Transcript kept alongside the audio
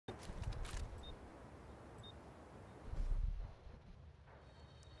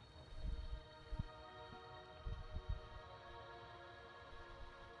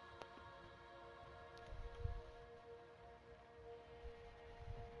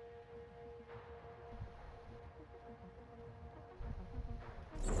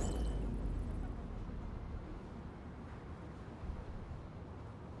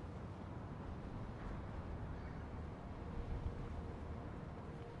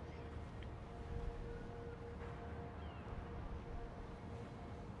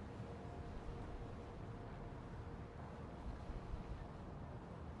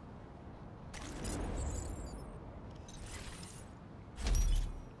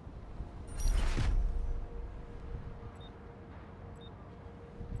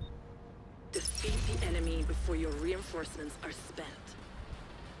me before your reinforcements are spent.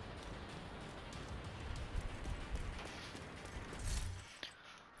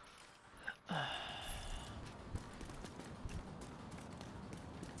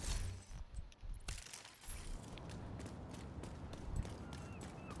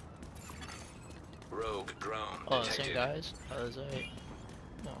 Rogue drone Oh, detected. same guys? LSA.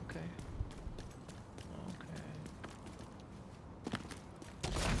 Okay. Okay.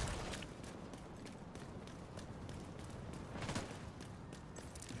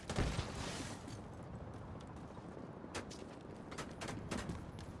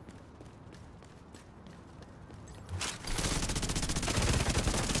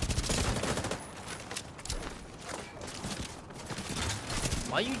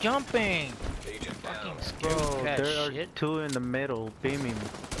 Why you jumping? Agent down. Fucking scary Bro, cat there are shit. two in the middle beaming.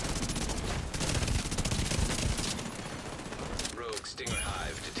 Rogue Stinger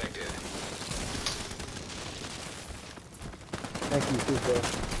Hive detected. Thank you,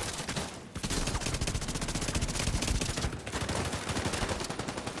 Super.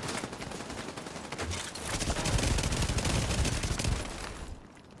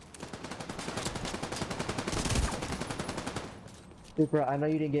 Super, I know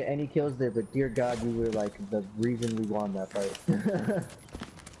you didn't get any kills there, but dear God, you were like the reason we won that fight.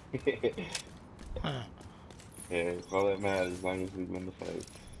 Huh. Yeah, it's all that matters as long as we win the fight.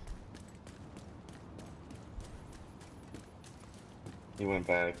 He went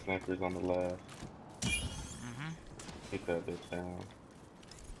back, snipers on the left. He cut this down.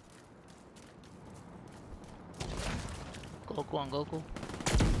 Goku on Goku.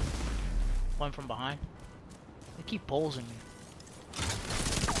 One from behind. They keep posing me.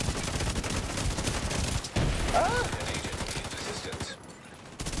 An agent needs assistance.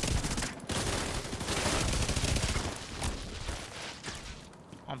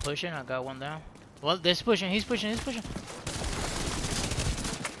 I'm pushing, I got one down. Well, this pushing, he's pushing, he's pushing.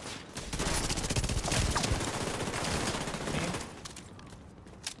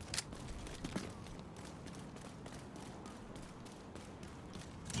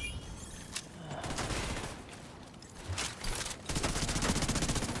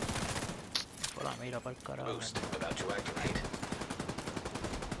 Mira para el carajo. Boost about to activate.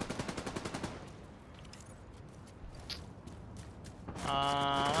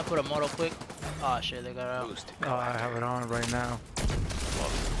 I'm gonna put a moto quick. Oh shit, they got it out. Boost. Oh, I have it on right now.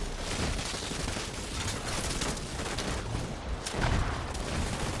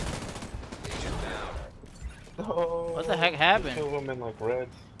 Agent down. Oh, What the heck happened? Two women like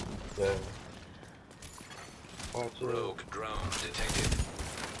reds. Yeah. Watch it. Rogue drone detected.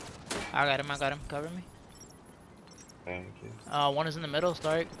 I got him, cover me. Thank you. One is in the middle,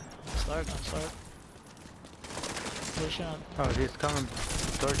 Stark. Stark. Pushing on. Oh, he's coming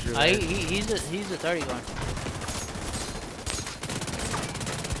towards you. He's a 30 gun.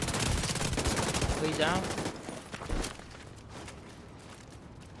 Please down.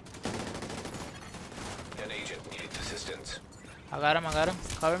 An agent needs assistance. I got him,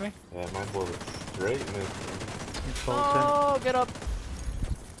 cover me. Yeah, my bullet's straight missing. He's Oh, get up.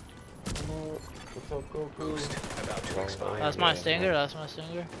 What's up, Goku? Boost about to expire. That's my stinger, that's my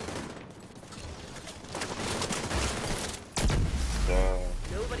stinger.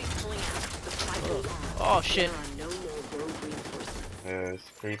 Nobody's pulling out. The fight goes on. Oh shit. There are no more road reinforcements. Yeah, it's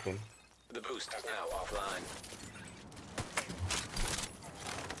creeping. The boost is now offline.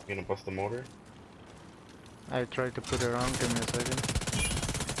 You gonna bust the motor? I tried to put it on, give me a second.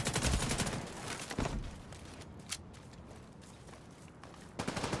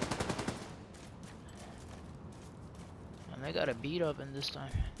 And they got a beat up in this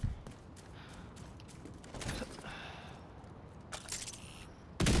time.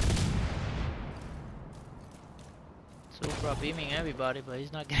 Supra beaming everybody, but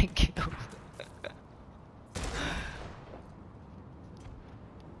he's not getting killed.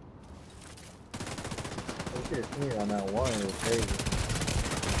 Look at me on that one, it was crazy.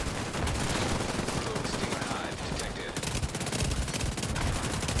 Rogue Stinger Hive detected.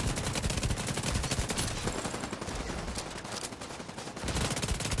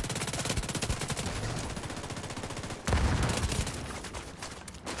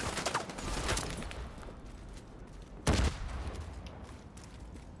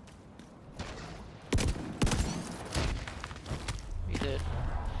 He did.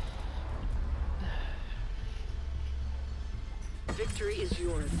 Victory is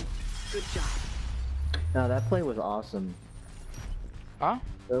yours. Good job. No, that play was awesome. Huh?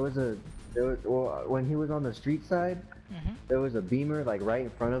 Well, when he was on the street side, there was a beamer like right in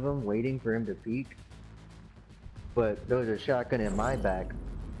front of him waiting for him to peek. But there was a shotgun in my back.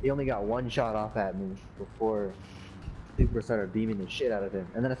 He only got one shot off at me before Super started beaming the shit out of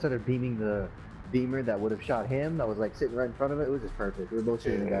him. And then I started beaming the beamer that would have shot him that was like sitting right in front of it. It was just perfect. We were both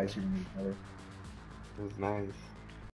shooting the guy shooting each other. It was nice.